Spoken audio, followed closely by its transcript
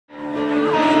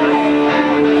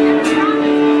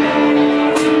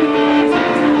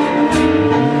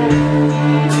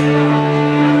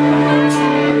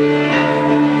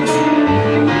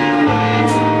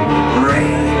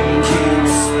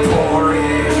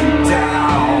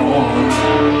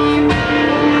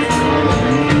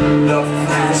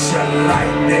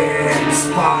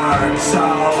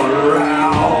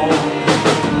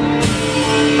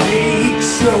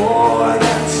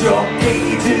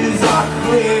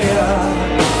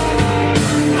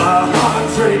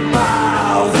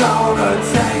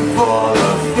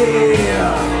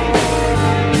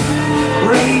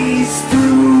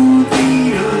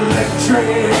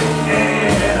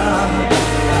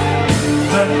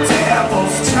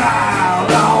devil's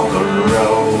child on the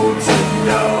road to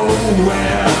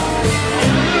nowhere.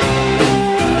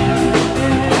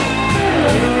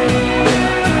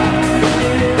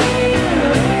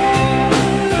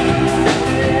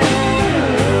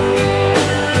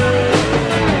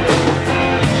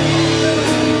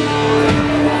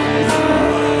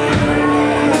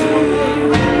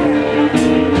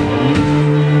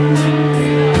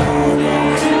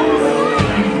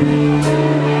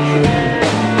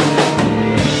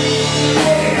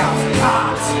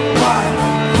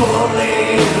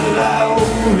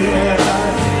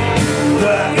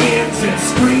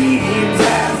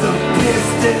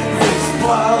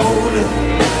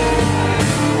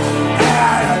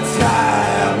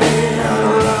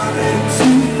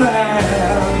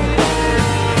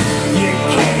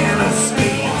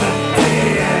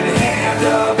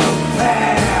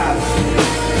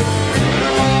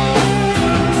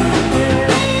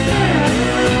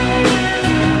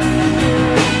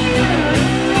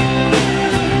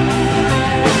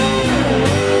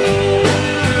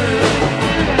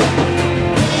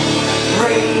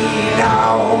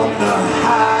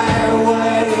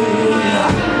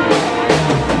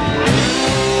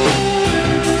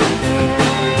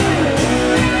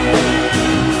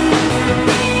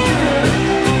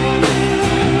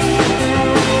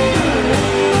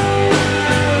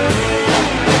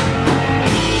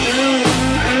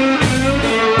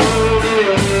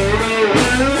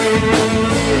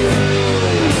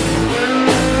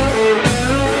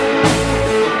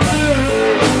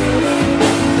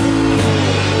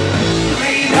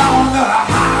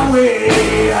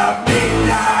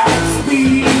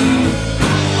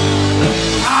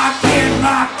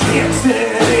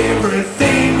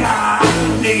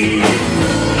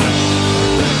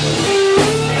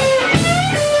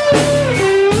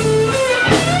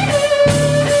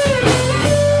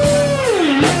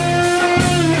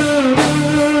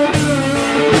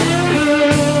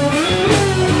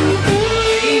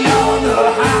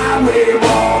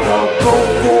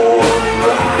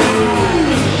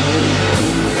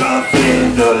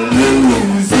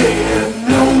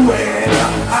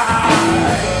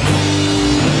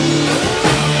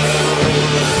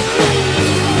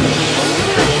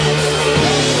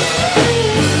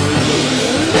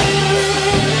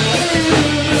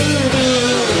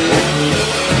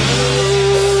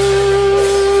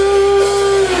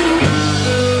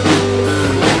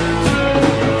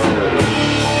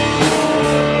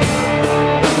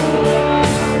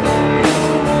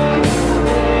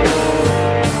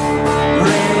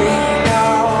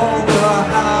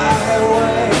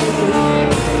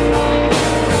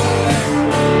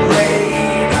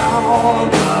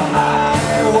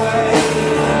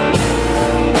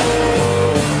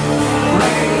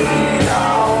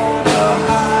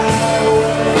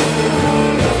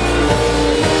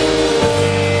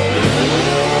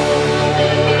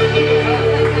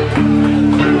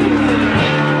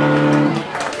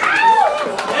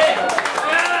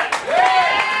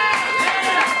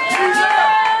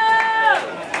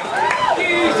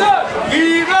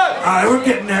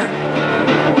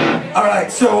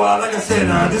 Like I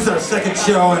said, this is our second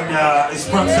show, and I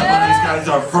sprung some on these guys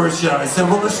our first show. I said,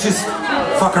 well, let's just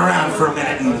fuck around for a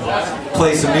minute and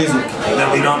play some music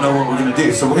that we don't know what we're going to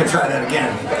do. So we're going to try that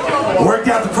again. Worked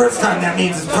out the first time, that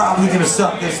means it's probably going to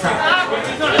suck this time.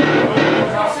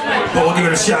 But we'll give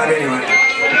it a shot anyway.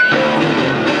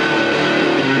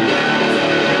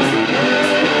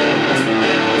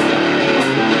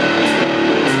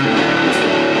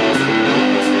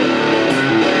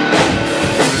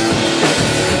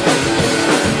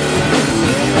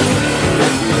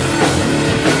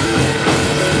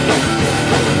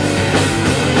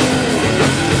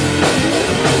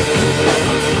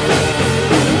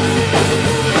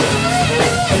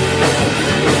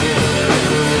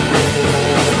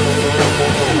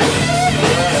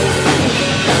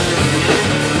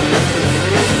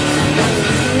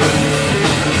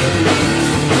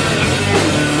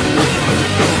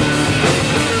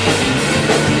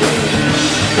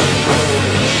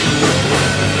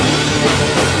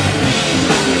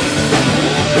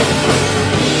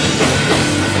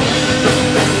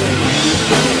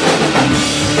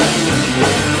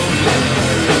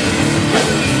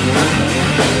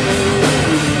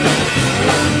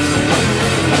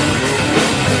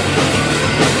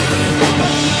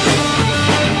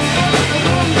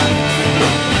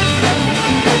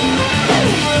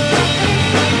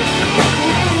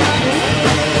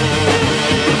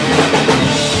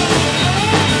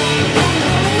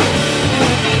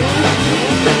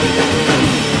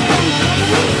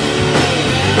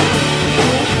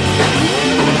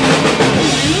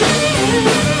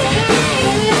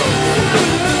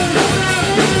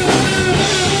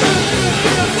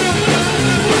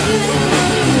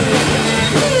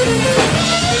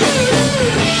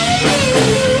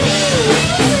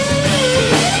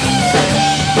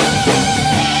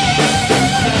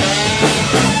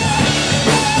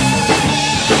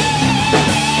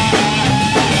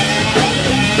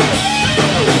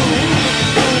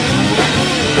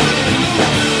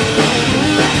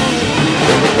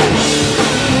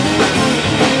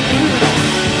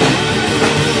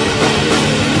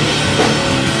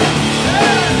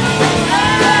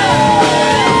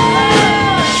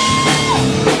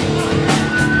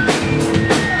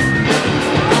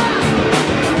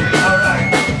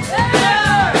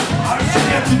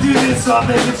 so I'm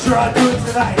making sure I do it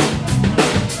tonight.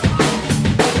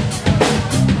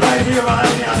 Right here behind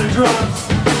me on the drums.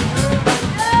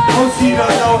 Most of you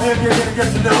don't know him, you're gonna get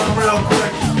to know him real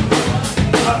quick.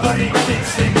 My buddy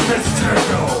Dixie Mr.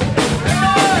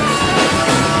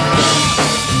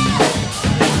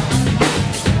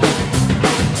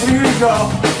 Here you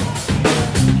go.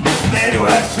 Man who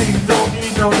actually don't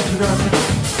need no introduction.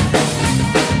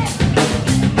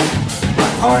 My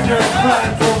partner in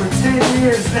crime for over 10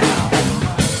 years now.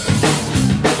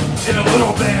 In a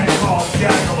little band called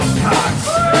Gaggle of Cocks.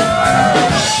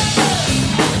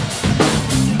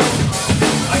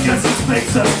 I guess this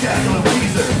makes us Gaggle of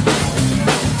Weezer.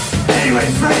 Anyway,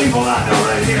 Freddie Milano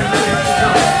right here.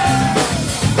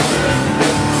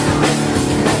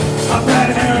 I'm at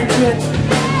Harrington.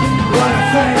 Run a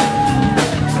thing.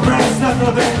 Brass Knuckle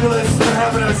Evangelists, they're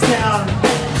having us down.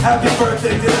 Happy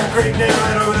birthday to that great day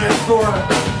right over there at Thor.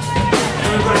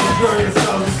 Everybody enjoy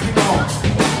yourselves. Just keep on.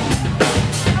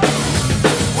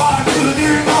 Walk to the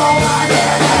new home, I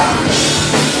get down.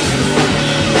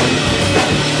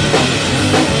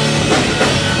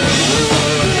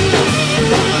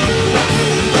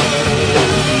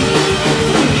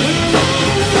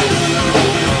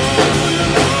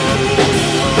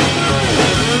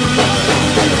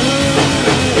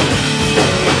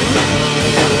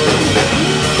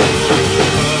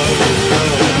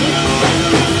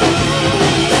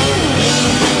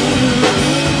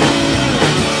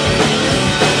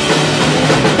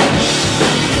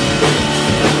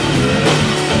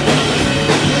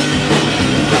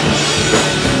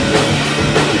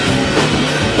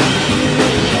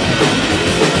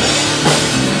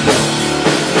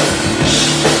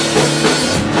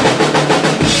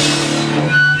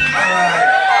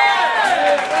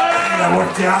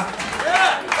 Yeah.